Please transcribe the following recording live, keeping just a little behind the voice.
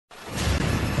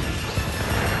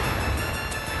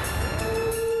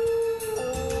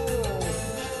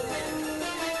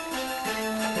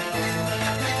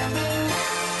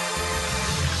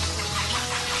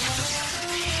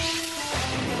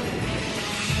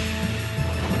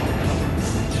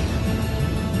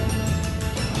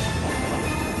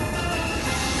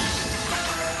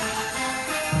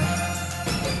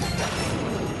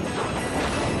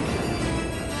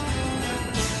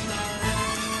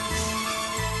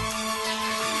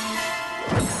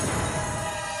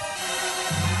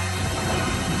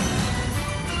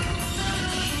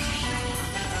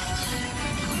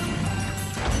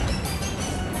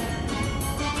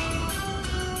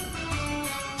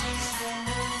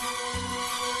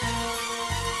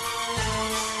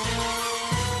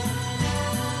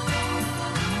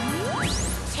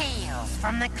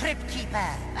from the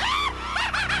Cryptkeeper.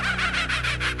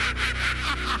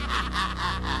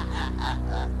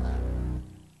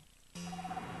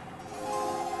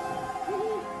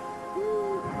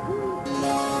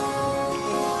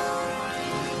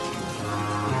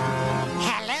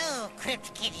 Hello,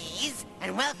 Crypt Kitties,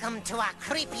 and welcome to our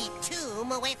creepy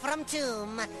tomb away from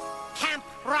tomb, Camp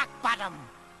Rock Bottom.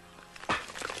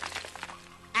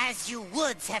 As you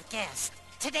woods have guessed,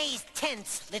 today's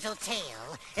tense little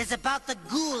tale is about the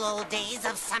ghoul old days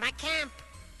of summer camp.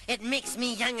 It makes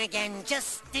me young again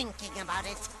just thinking about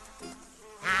it.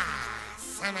 Ah,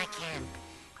 summer camp.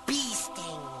 Bee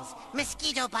stings,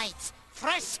 mosquito bites,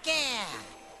 fresh scare,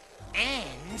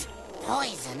 and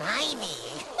poison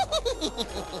ivy.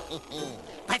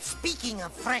 But speaking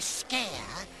of fresh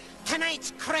scare,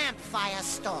 tonight's campfire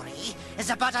story is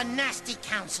about a nasty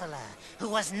counselor who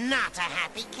was not a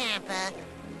happy camper.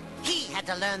 He had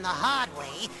to learn the hard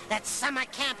way that summer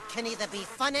camp can either be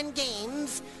fun and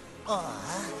games or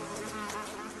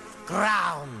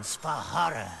grounds for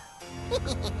horror.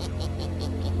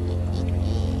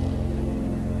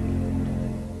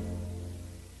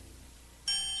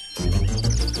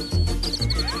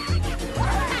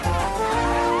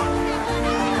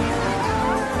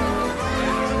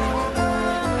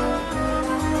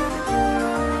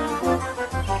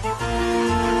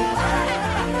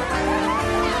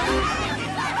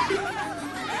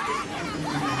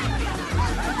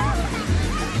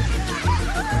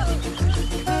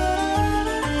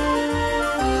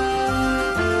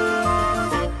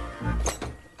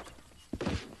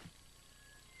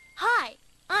 Hi,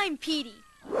 I'm Petey.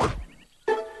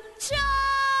 Charge!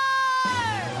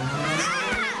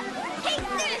 Ah! Take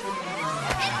this!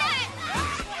 And that!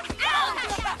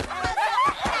 Ouch!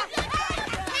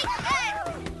 Take that!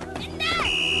 And that!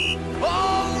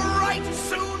 All right,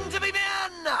 soon-to-be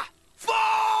men!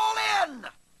 Fall in!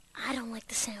 I don't like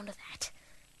the sound of that.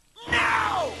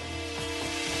 Now!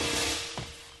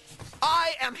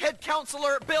 I am Head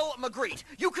Counselor Bill Magritte.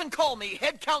 You can call me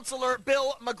Head Counselor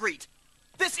Bill Magritte.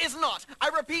 This is not, I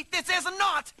repeat, this is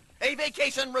not a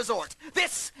vacation resort.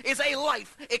 This is a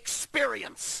life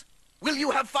experience. Will you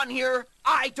have fun here?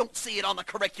 I don't see it on the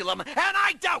curriculum, and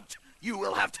I doubt you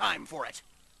will have time for it.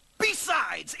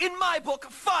 Besides, in my book,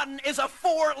 fun is a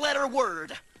 4-letter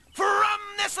word. From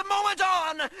this moment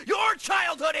on, your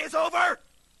childhood is over.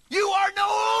 You are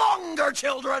no longer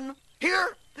children.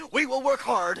 Here, we will work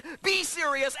hard, be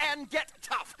serious, and get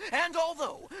tough. And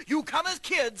although you come as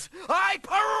kids, I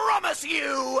promise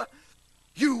you,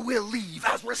 you will leave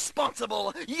as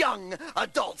responsible young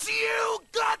adults. You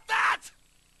got that?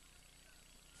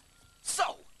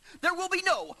 So, there will be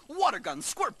no water guns,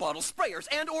 squirt bottles, sprayers,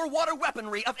 and or water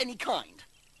weaponry of any kind.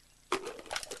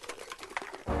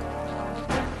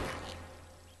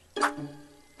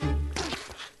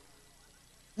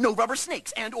 No rubber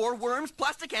snakes and or worms,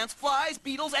 plastic ants, flies,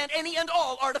 beetles, and any and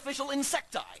all artificial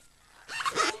insecti.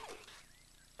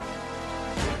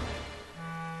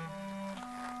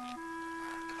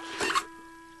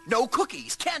 No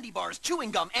cookies, candy bars, chewing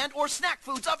gum, and or snack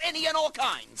foods of any and all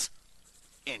kinds.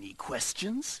 Any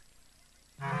questions?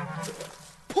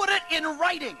 Put it in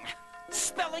writing.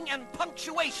 Spelling and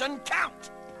punctuation count.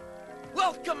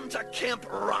 Welcome to Camp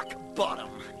Rock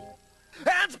Bottom.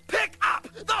 And pick up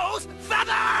those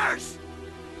feathers!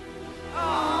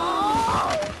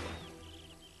 Oh!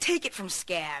 Take it from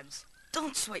Scabs.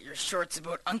 Don't sweat your shorts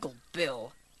about Uncle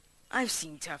Bill. I've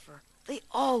seen tougher. They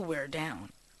all wear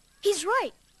down. He's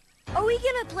right. Are we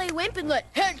gonna play wimp and let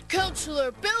Head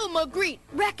Counselor Bill Magritte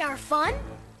wreck our fun?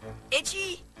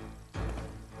 Itchy?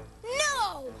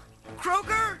 No!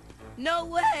 Croaker? No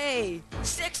way!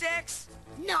 6X?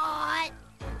 Not.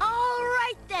 All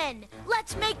right then.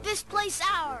 Let's make this place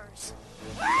ours.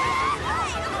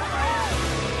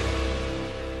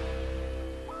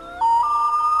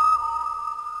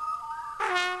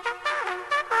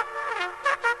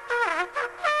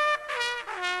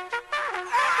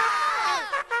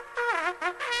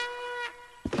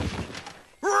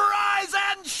 Rise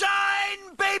and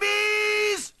shine,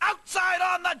 babies! Outside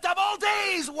on the double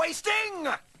days wasting!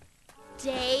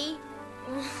 Day?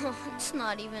 It's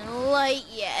not even light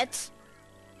yet.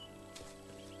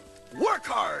 Work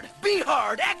hard, be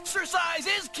hard, exercise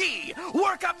is key.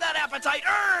 Work up that appetite,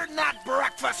 earn that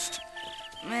breakfast.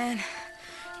 Man,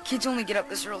 kids only get up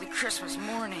this early Christmas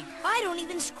morning. I don't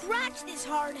even scratch this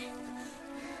hard.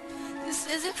 This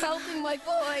isn't helping my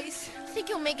voice. Think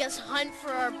you'll make us hunt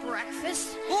for our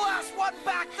breakfast? Last one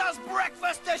back does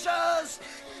breakfast dishes.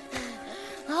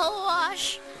 I'll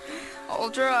wash. All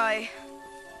dry.